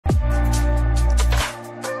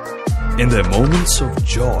in their moments of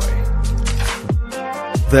joy,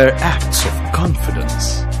 their acts of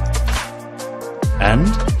confidence, and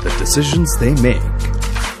the decisions they make.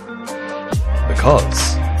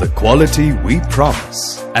 Because the quality we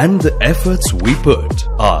promise and the efforts we put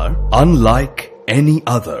are unlike any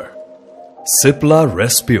other. Cipla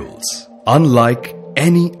Respules, unlike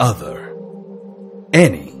any other.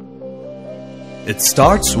 It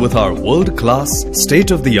starts with our world-class,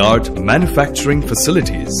 state-of-the-art manufacturing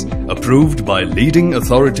facilities approved by leading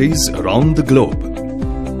authorities around the globe.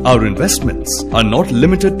 Our investments are not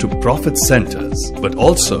limited to profit centers, but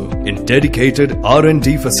also in dedicated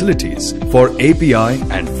R&D facilities for API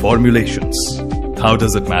and formulations. How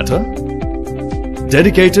does it matter?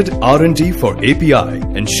 Dedicated R&D for API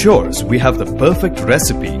ensures we have the perfect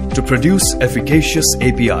recipe to produce efficacious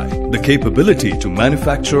API. The capability to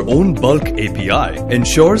manufacture own bulk API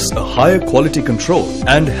ensures a higher quality control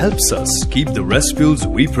and helps us keep the respules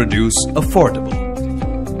we produce affordable.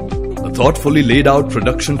 A thoughtfully laid out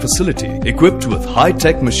production facility equipped with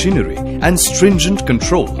high-tech machinery and stringent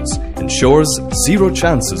controls ensures zero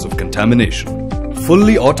chances of contamination.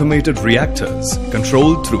 Fully automated reactors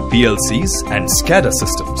controlled through PLCs and SCADA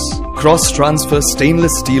systems. Cross-transfer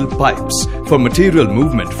stainless steel pipes for material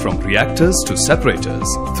movement from reactors to separators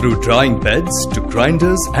through drying beds to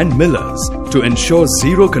grinders and millers to ensure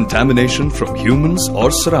zero contamination from humans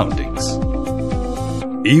or surroundings.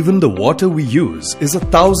 Even the water we use is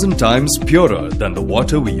 1,000 times purer than the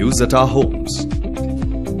water we use at our homes.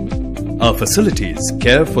 Our facilities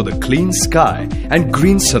care for the clean sky and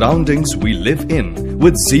green surroundings we live in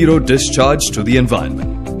with zero discharge to the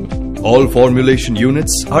environment. All formulation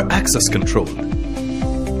units are access controlled.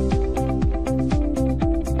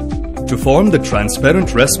 To form the transparent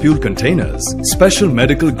Respule containers, special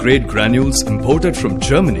medical grade granules imported from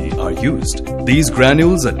Germany are used. These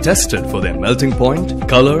granules are tested for their melting point,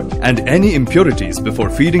 color, and any impurities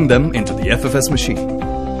before feeding them into the FFS machine.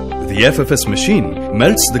 The FFS machine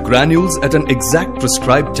melts the granules at an exact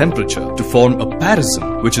prescribed temperature to form a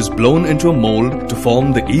parison, which is blown into a mold to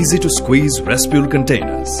form the easy-to-squeeze Respule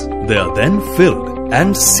containers. They are then filled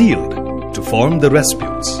and sealed to form the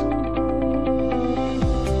respules.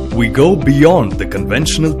 We go beyond the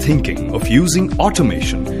conventional thinking of using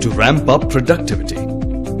automation to ramp up productivity.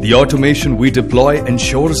 The automation we deploy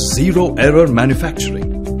ensures zero-error manufacturing.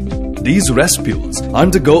 These respules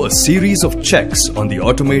undergo a series of checks on the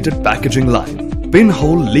automated packaging line.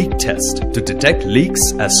 Pinhole leak test to detect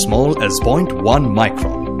leaks as small as 0.1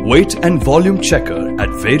 micron. Weight and volume checker at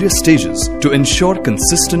various stages to ensure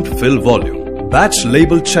consistent fill volume. Batch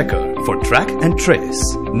label checker for track and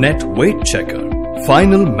trace. Net weight checker.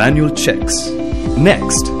 Final manual checks.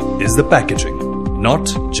 Next is the packaging.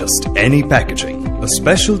 Not just any packaging. A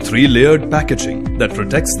special 3-layered packaging that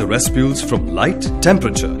protects the respules from light,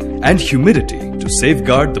 temperature, and humidity to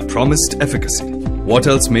safeguard the promised efficacy. What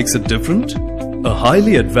else makes it different? A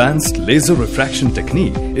highly advanced laser refraction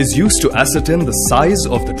technique is used to ascertain the size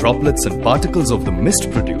of the droplets and particles of the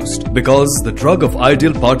mist produced, because the drug of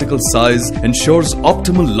ideal particle size ensures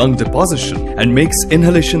optimal lung deposition and makes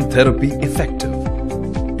inhalation therapy effective.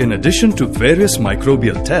 In addition to various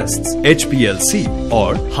microbial tests, HPLC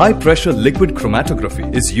or high-pressure liquid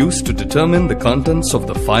chromatography is used to determine the contents of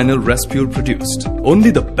the final respule produced. Only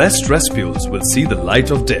the best respules will see the light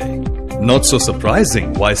of day. Not so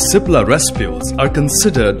surprising why Cipla respules are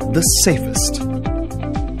considered the safest.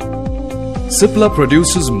 Cipla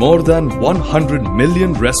produces more than 100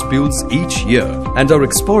 million respules each year and are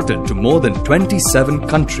exported to more than 27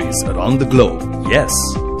 countries around the globe. Yes,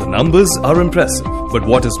 the numbers are impressive, but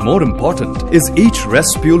what is more important is each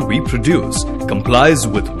respule we produce complies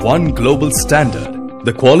with one global standard.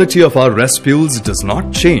 The quality of our respules does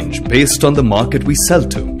not change based on the market we sell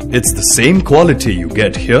to. It's the same quality you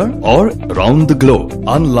get here or around the globe,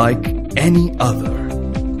 unlike any other.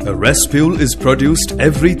 A respule is produced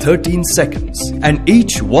every 13 seconds and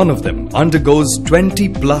each one of them undergoes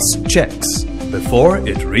 20+ checks before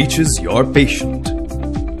it reaches your patient.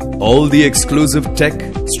 All the exclusive tech,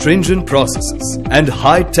 stringent processes, and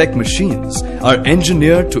high-tech machines are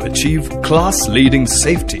engineered to achieve class-leading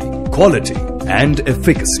safety, quality, and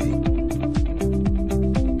efficacy.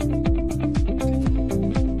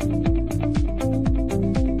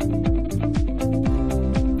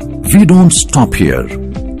 We don't stop here.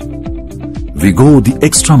 We go the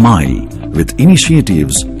extra mile with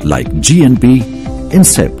initiatives like GNP,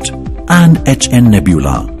 INCEPT, and HN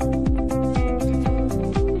Nebula.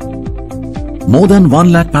 More than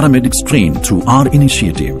 1 lakh paramedics trained through our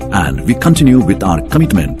initiative, and we continue with our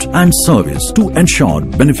commitment and service to ensure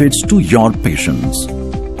benefits to your patients.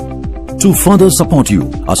 To further support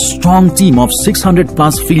you, a strong team of 600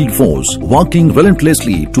 plus field force working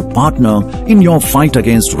relentlessly to partner in your fight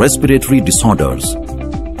against respiratory disorders.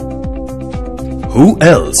 Who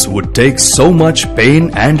else would take so much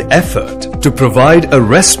pain and effort to provide a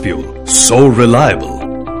Respule so reliable?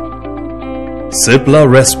 Cipla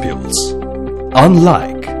Respules,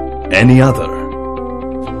 unlike any other.